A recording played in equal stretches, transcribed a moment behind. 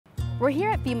We're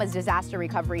here at FEMA's Disaster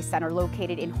Recovery Center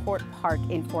located in Hort Park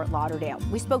in Fort Lauderdale.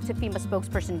 We spoke to FEMA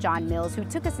spokesperson John Mills, who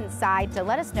took us inside to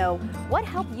let us know what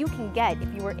help you can get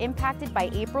if you were impacted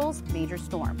by April's major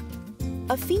storm.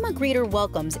 A FEMA greeter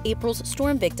welcomes April's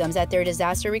storm victims at their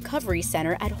Disaster Recovery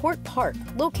Center at Hort Park,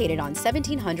 located on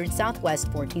 1700 Southwest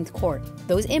 14th Court.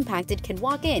 Those impacted can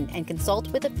walk in and consult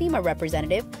with a FEMA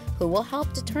representative who will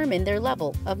help determine their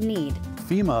level of need.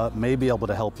 FEMA may be able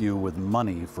to help you with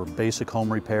money for basic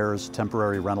home repairs,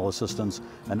 temporary rental assistance,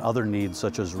 and other needs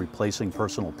such as replacing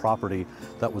personal property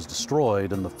that was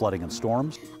destroyed in the flooding and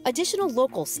storms. Additional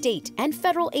local, state, and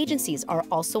federal agencies are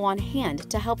also on hand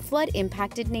to help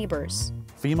flood-impacted neighbors.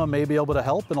 FEMA may be able to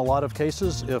help in a lot of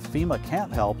cases. If FEMA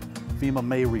can't help, FEMA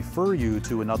may refer you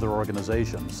to another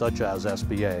organization, such as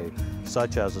SBA,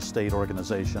 such as a state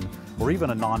organization, or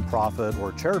even a nonprofit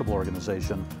or charitable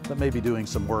organization that may be doing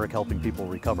some work helping people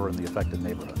recover in the affected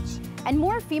neighborhoods. And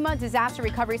more FEMA disaster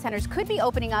recovery centers could be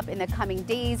opening up in the coming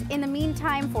days. In the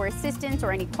meantime, for assistance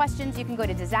or any questions, you can go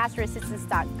to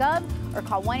disasterassistance.gov or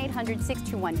call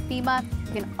 1-800-621-FEMA.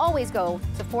 You can always go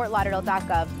to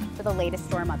fortlauderdale.gov for the latest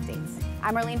storm updates.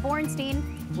 I'm Marlene Borenstein.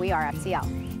 We are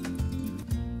FCL.